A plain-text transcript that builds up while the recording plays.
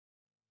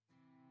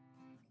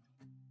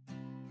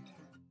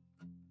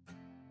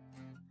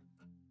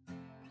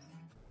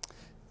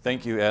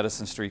Thank you,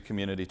 Addison Street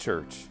Community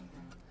Church.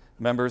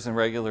 Members and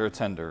regular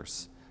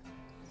attenders,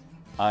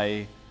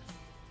 I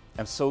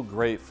am so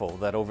grateful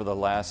that over the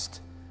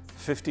last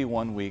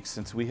 51 weeks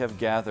since we have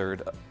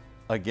gathered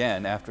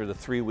again after the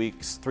 3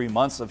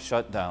 months of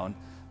shutdown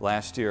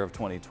last year of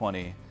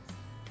 2020,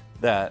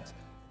 that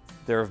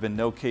there have been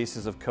no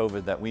cases of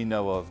COVID that we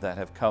know of that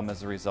have come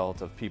as a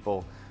result of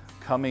people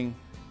coming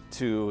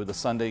to the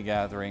Sunday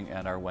gathering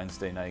and our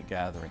Wednesday night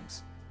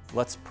gatherings.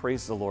 Let's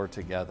praise the Lord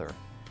together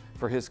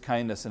for His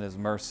kindness and His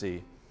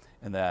mercy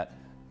in that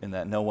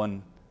no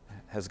one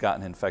has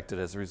gotten infected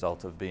as a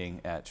result of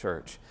being at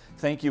church.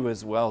 Thank you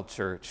as well,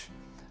 church,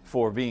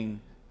 for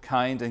being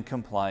kind and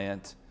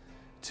compliant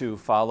to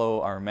follow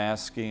our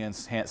masking and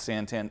hand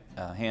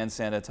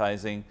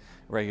sanitizing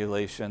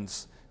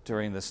regulations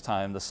during this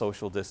time, the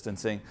social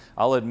distancing.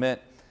 I'll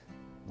admit,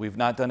 we've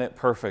not done it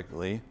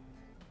perfectly.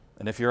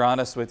 And if you're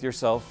honest with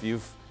yourself,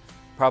 you've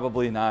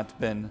probably not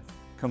been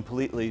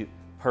completely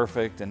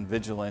perfect and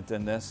vigilant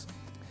in this.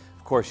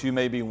 Of course, you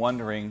may be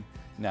wondering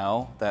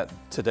now that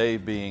today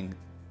being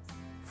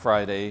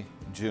Friday,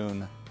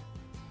 June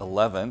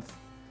 11th,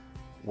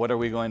 what are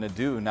we going to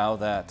do now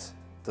that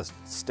the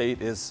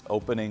state is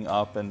opening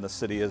up and the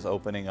city is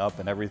opening up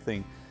and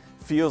everything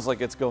feels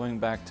like it's going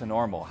back to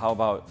normal? How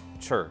about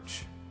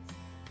church?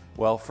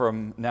 Well,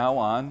 from now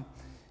on,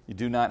 you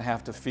do not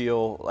have to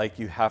feel like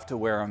you have to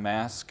wear a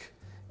mask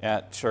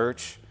at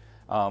church.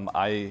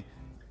 I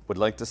would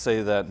like to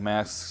say that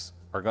masks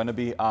are going to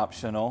be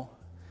optional,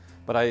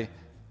 but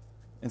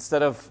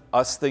instead of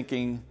us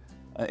thinking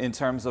in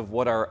terms of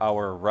what are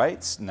our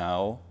rights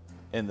now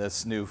in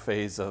this new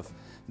phase of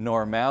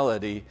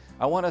normality,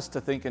 I want us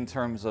to think in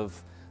terms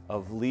of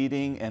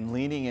leading and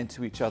leaning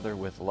into each other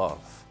with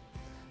love.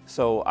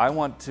 So I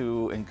want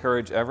to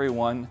encourage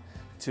everyone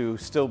to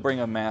still bring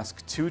a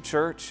mask to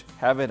church,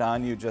 have it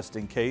on you just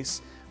in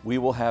case. We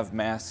will have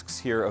masks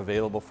here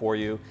available for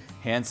you.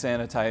 Hand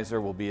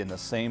sanitizer will be in the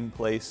same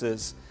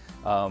places.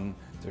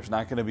 There's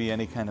not going to be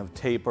any kind of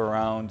tape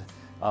around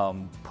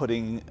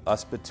putting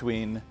us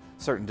between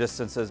certain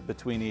distances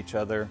between each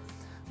other.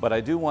 But I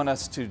do want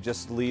us to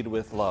just lead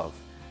with love.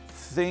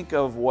 Think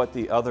of what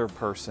the other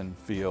person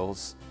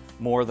feels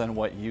more than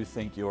what you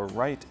think your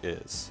right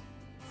is.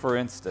 For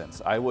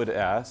instance, I would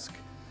ask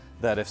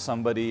that if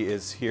somebody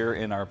is here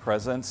in our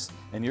presence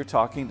and you're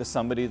talking to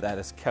somebody that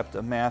has kept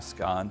a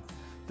mask on,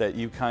 that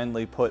you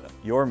kindly put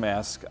your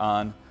mask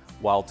on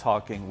while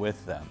talking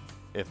with them.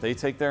 If they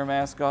take their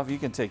mask off, you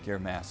can take your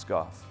mask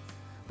off.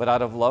 But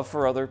out of love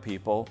for other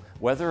people,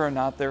 whether or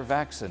not they're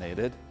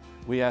vaccinated,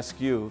 we ask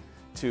you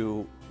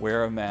to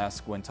wear a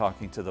mask when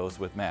talking to those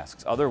with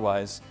masks.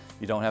 Otherwise,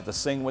 you don't have to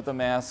sing with a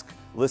mask,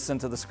 listen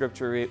to the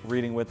scripture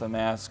reading with a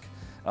mask.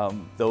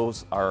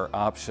 Those are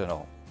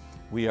optional.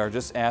 We are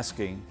just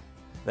asking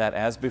that,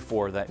 as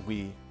before, that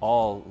we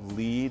all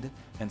lead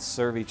and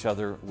serve each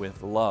other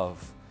with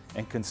love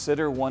and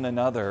consider one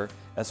another,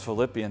 as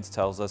Philippians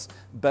tells us,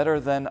 better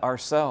than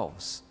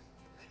ourselves.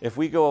 If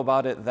we go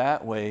about it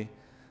that way,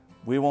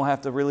 we won't have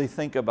to really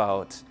think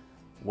about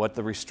what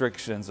the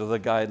restrictions or the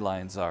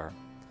guidelines are.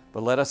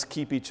 But let us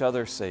keep each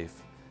other safe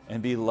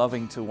and be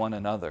loving to one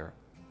another.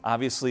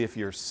 Obviously, if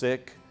you're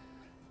sick,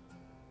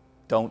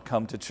 don't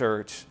come to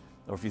church.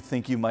 Or if you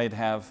think you might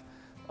have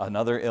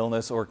another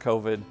illness or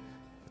COVID,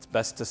 it's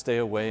best to stay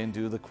away and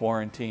do the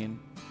quarantine.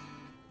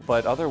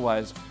 But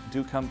otherwise,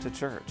 do come to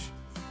church.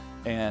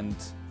 And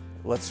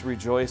let's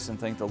rejoice and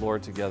thank the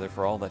Lord together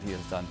for all that He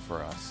has done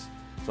for us.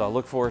 So I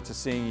look forward to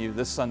seeing you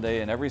this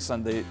Sunday and every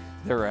Sunday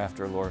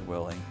thereafter, Lord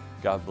willing.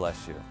 God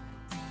bless you.